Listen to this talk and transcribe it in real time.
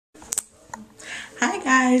Hi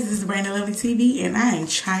guys, this is Brandon Lovely TV and I am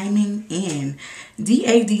chiming in.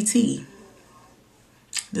 DADT.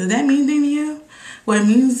 Does that mean anything to you? Well, it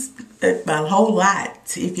means a whole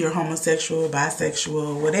lot if you're homosexual,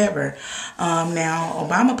 bisexual, whatever. Now,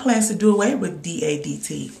 Obama plans to do away with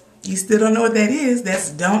DADT. You still don't know what that is?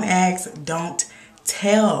 That's don't ask, don't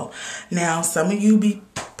tell. Now, some of you be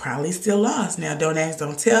probably still lost. Now, don't ask,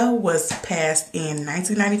 don't tell was passed in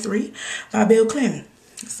 1993 by Bill Clinton.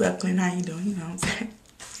 What's up, Clinton? How you doing? You know what I'm saying?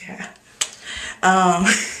 Yeah.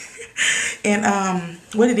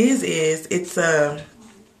 What it is it's a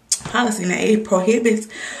policy that it prohibits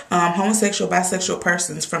homosexual, bisexual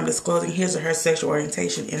persons from disclosing his or her sexual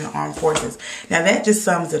orientation in the armed forces. Now, that just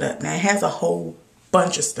sums it up. Now, it has a whole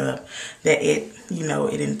bunch of stuff that it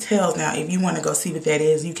entails. Now, if you want to go see what that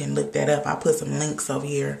is, you can look that up. I put some links over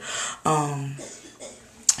here.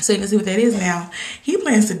 So you can see what that is. Now, he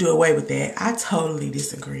plans to do away with that. I totally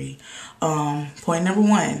disagree. Point number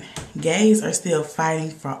one, gays are still fighting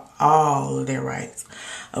for all of their rights.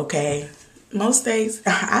 Okay? Most states,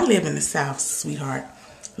 I live in the South, sweetheart.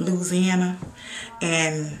 Louisiana,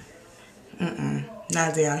 and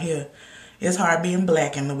not down here. It's hard being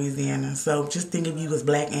black in Louisiana. So just think of you as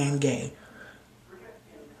black and gay.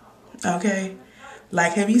 Okay?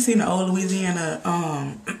 Like, have you seen the old Louisiana,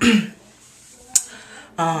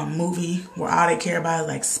 movie where all they care about is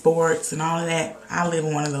like sports and all of that? I live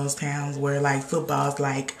in one of those towns where like football's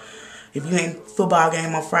like, if you ain't football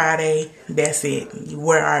game on Friday, that's it.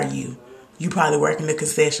 Where are you? You probably working the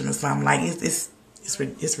concession or something. Like it's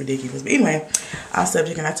ridiculous. But anyway, off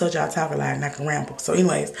subject, and I told you I'll talk a lot and I can ramble. So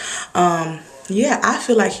anyways, yeah, I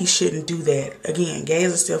feel like he shouldn't do that. Again,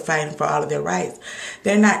 gays are still fighting for all of their rights.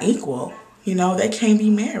 They're not equal. You know, they can't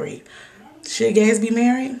be married. Should gays be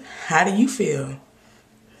married? How do you feel?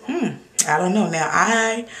 I don't know. Now,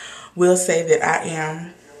 I will say that I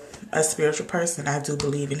am a spiritual person. I do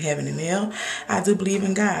believe in heaven and hell. I do believe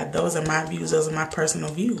in God. Those are my views. Those are my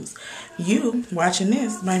personal views. You watching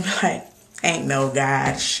this might be like, ain't no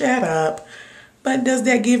God. Shut up. But does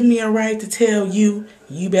that give me a right to tell you,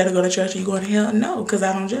 you better go to church or you going to hell? No, because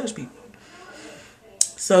I don't judge people.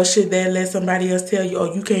 So should that let somebody else tell you,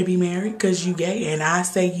 oh, you can't be married because you gay, and I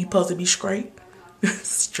say you supposed to be straight?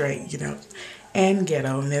 Straight, you know. And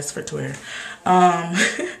ghetto, and that's for Twitter.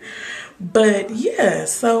 But yeah,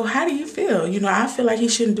 so how do you feel? You know, I feel like he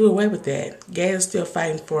shouldn't do away with that. Gays are still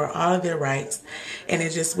fighting for all of their rights, and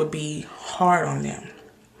it just would be hard on them.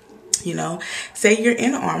 You know, say you're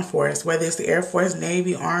in the armed force, whether it's the Air Force,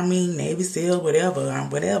 Navy, Army, Navy SEAL, whatever.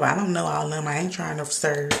 I don't know all of them. I ain't trying to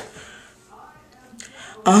serve.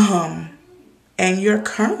 And you're a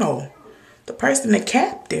colonel, the person, the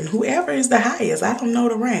captain, whoever is the highest. I don't know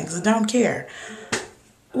the ranks. I don't care.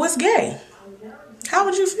 What's gay? How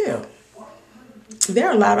would you feel? There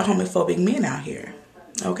are a lot of homophobic men out here.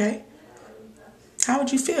 Okay? How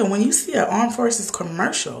would you feel when you see an armed forces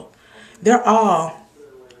commercial? They're all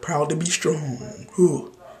proud to be strong.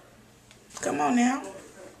 Ooh. Come on now.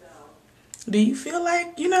 Do you feel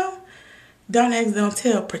like, don't ask, don't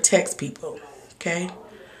tell protects people? Okay?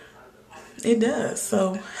 It does.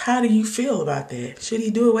 So how do you feel about that? Should he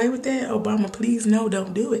do away with that? Obama, please, no,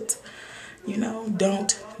 don't do it.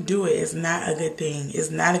 Don't do it. It's not a good thing. It's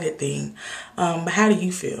not a good thing. But how do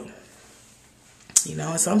you feel?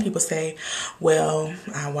 And some people say, well,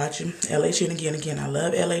 I watch LHN again. I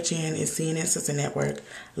love LHN. It's CNN Sister Network.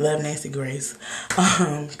 Love Nancy Grace.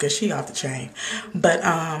 Because she off the chain. But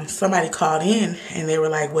somebody called in and they were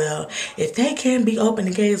like, well, if they can be open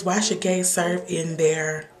to gays, why should gays serve in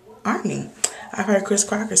their army? I've heard Chris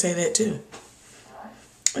Crocker say that too.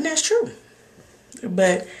 And that's true.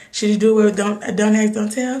 But should you do it with don't ask,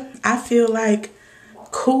 don't tell? I feel like,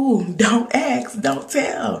 cool, don't ask, don't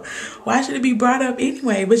tell. Why should it be brought up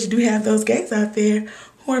anyway? But you do have those gays out there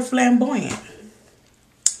who are flamboyant.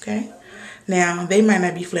 Okay? Now, they might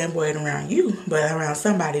not be flamboyant around you, but around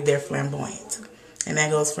somebody, they're flamboyant. And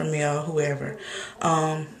that goes for male, whoever.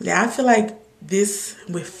 Now, I feel like this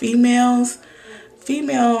with females,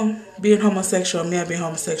 female being homosexual, male being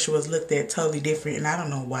homosexual is looked at totally different, and I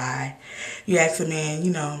don't know why. You ask a man,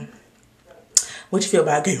 what you feel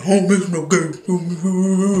about gay? Oh, there's no gay.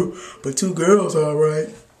 But two girls, all right.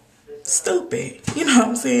 Stupid. You know what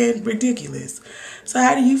I'm saying? Ridiculous. So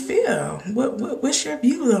how do you feel? What's your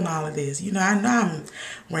views on all of this? I know I'm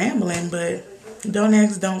rambling, but don't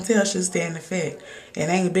ask, don't tell should stay in effect. It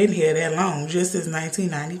ain't been here that long, just since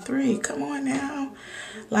 1993. Come on now.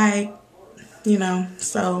 Like,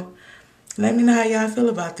 so let me know how y'all feel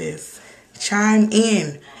about this. Chime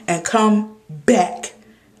in and come back.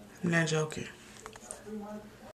 I'm not joking.